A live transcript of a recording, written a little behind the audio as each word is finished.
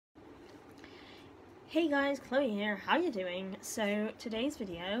Hey guys, Chloe here, how you doing? So today's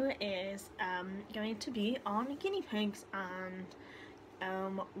video is going to be on guinea pigs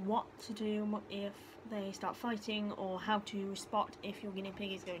and what to do if they start fighting, or how to spot if your guinea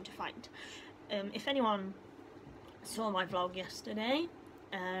pig is going to fight. If anyone saw my vlog yesterday,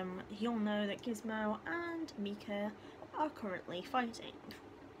 you'll know that Gizmo and Mika are currently fighting.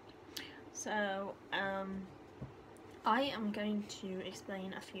 So I am going to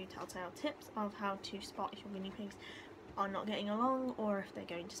explain a few telltale tips of how to spot if your guinea pigs are not getting along or if they're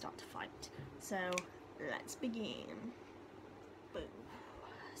going to start to fight. So let's begin. Boom.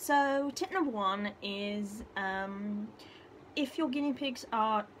 So tip number one is if your guinea pigs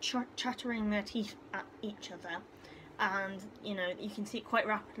are chattering their teeth at each other, and you know you can see it quite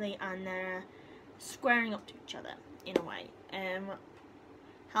rapidly, and they're squaring up to each other in a way.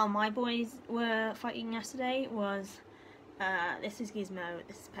 How my boys were fighting yesterday was, this is Gizmo,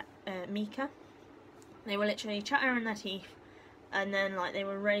 this is Mika. They were literally chattering their teeth, and then like they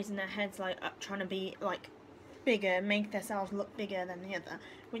were raising their heads like up, trying to be like bigger, make themselves look bigger than the other,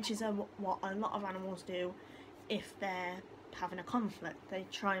 which is what a lot of animals do if they're having a conflict. They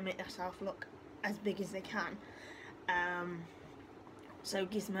try and make themselves look as big as they can. So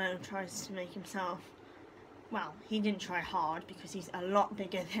Gizmo tries to make himself, well, he didn't try hard because he's a lot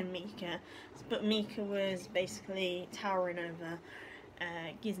bigger than Mika, but Mika was basically towering over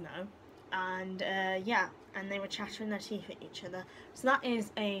Gizmo, and yeah, and they were chattering their teeth at each other. So that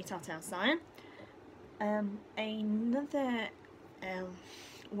is a telltale sign. Another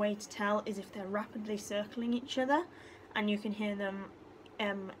way to tell is if they're rapidly circling each other, and you can hear them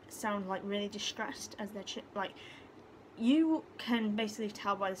sound like really distressed as they're like. You can basically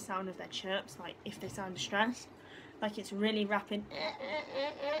tell by the sound of their chirps, like if they sound distressed, like it's really rapid.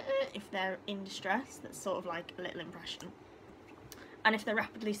 If they're in distress, that's sort of like a little impression. And if they're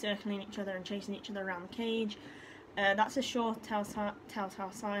rapidly circling each other and chasing each other around the cage, that's a sure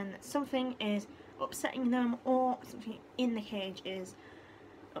telltale sign that something is upsetting them, or something in the cage is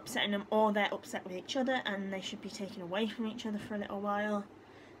upsetting them, or they're upset with each other and they should be taken away from each other for a little while.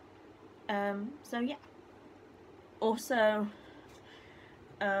 So yeah. Also,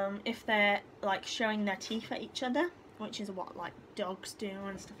 if they're like showing their teeth at each other, which is what like dogs do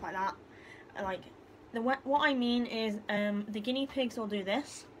and stuff like that, like what I mean is the guinea pigs will do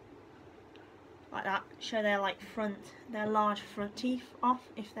this, like that, show their like their large front teeth off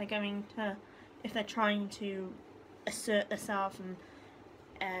if they're trying to assert themselves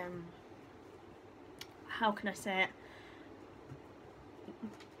and how can I say it,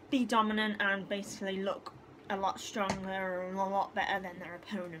 be dominant and basically look a lot stronger and a lot better than their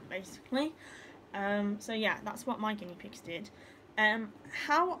opponent, basically. So yeah, that's what my guinea pigs did.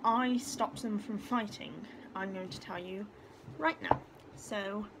 How I stopped them from fighting, I'm going to tell you right now.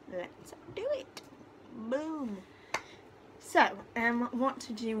 So let's do it. Boom. So what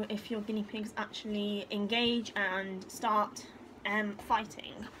to do if your guinea pigs actually engage and start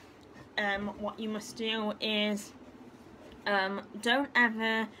fighting. What you must do is don't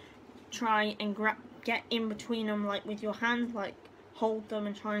ever try and get in between them like with your hands, like hold them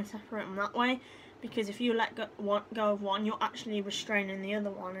and try and separate them that way, because if you let go of one, you're actually restraining the other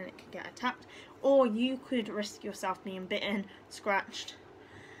one and it could get attacked, or you could risk yourself being bitten, scratched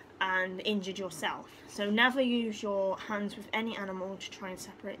and injured yourself. So never use your hands with any animal to try and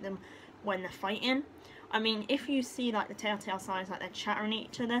separate them when they're fighting. I mean, if you see like the telltale signs like they're chattering at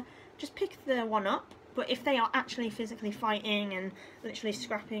each other, just pick the one up. But if they are actually physically fighting and literally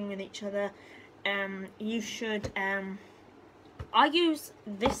scrapping with each other, you should, I use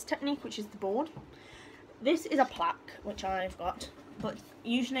this technique, which is the board. This is a plaque, which I've got, but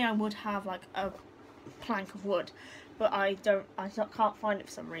usually I would have like a plank of wood, but I can't find it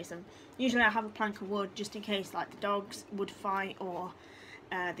for some reason. Usually I have a plank of wood just in case like the dogs would fight, or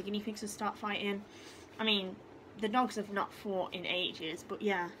the guinea pigs would start fighting. I mean, the dogs have not fought in ages, but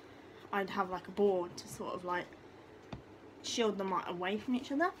yeah, I'd have like a board to sort of like shield them like away from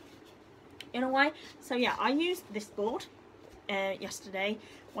each other in a way. So yeah, I used this board yesterday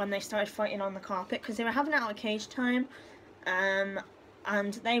when they started fighting on the carpet, because they were having it out of cage time,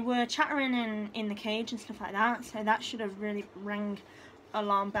 and they were chattering in the cage and stuff like that, so that should have really rang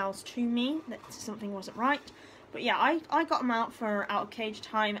alarm bells to me that something wasn't right. But yeah, I got them out for out of cage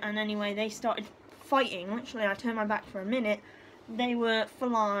time, and anyway they started fighting. Literally I turned my back for a minute, they were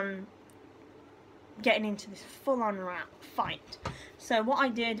full on getting into this full-on fight. So what I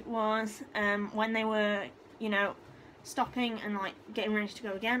did was, when they were, you know, stopping and like getting ready to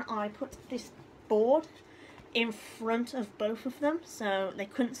go again, I put this board in front of both of them so they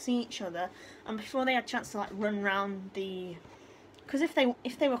couldn't see each other, and before they had a chance to like run around the because if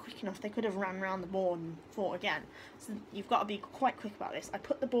they were quick enough, they could have ran around the board and fought again. So you've got to be quite quick about this. I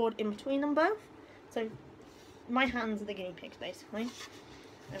put the board in between them both. So my hands are the guinea pigs, basically.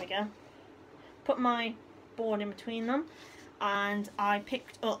 There we go. Put my board in between them, and I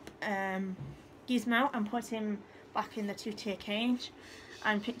picked up Gizmo and put him back in the 2-tier cage,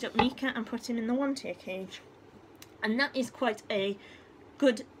 and picked up Mika and put him in the 1-tier cage. And that is quite a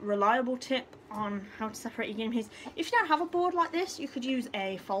good, reliable tip on how to separate your guinea pigs. If you don't have a board like this, you could use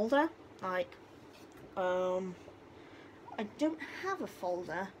a folder. Like, I don't have a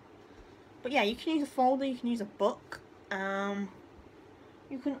folder, but yeah, you can use a folder. You can use a book.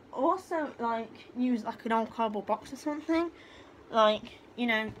 You can also like use like an old cardboard box or something. Like, you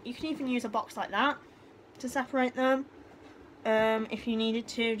know, you can even use a box like that to separate them. If you needed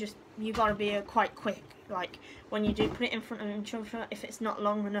to, just you gotta be quite quick. Like when you do put it in front of each other, if it's not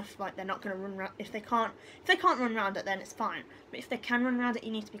long enough, like they're not gonna run around. If they can't run around it, then it's fine. But if they can run around it,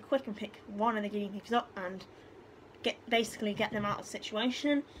 you need to be quick and pick one of the guinea pigs up and basically get them out of the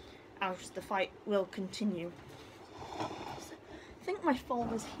situation, else the fight will continue. I think my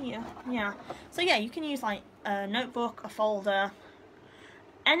folder's here. Yeah. So yeah, you can use like a notebook, a folder,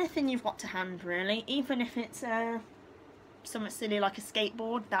 anything you've got to hand really. Even if it's something silly like a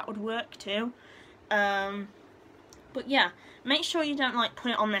skateboard, that would work too. But yeah, make sure you don't like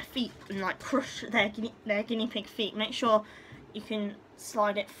put it on their feet and like crush their guinea pig feet. Make sure you can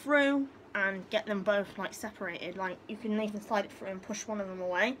slide it through and get them both like separated. Like you can even slide it through and push one of them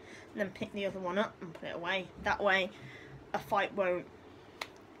away, and then pick the other one up and put it away. That way a fight won't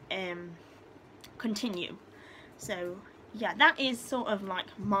continue. So yeah, that is sort of like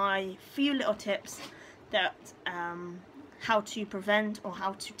my few little tips that how to prevent or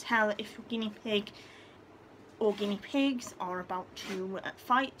how to tell if your guinea pig or guinea pigs are about to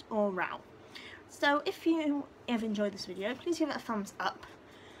fight or row. So if you have enjoyed this video, please give it a thumbs up.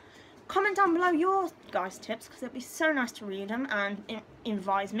 Comment down below your guys' tips, because it'd be so nice to read them and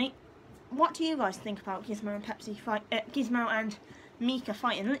advise me. What do you guys think about Gizmo and Pepsi fight? Gizmo and Mika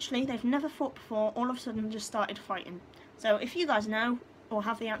fighting. Literally, they've never fought before. All of a sudden, just started fighting. So if you guys know or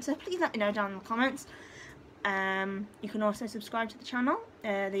have the answer, please let me know down in the comments. You can also subscribe to the channel.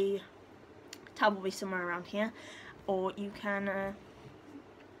 The tab will be somewhere around here, or you can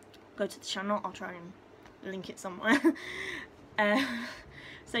go to the channel. I'll try and link it somewhere.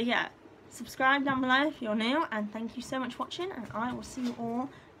 So yeah, subscribe down below if you're new, and thank you so much for watching, and I will see you all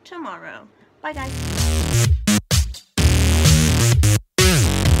tomorrow. Bye guys.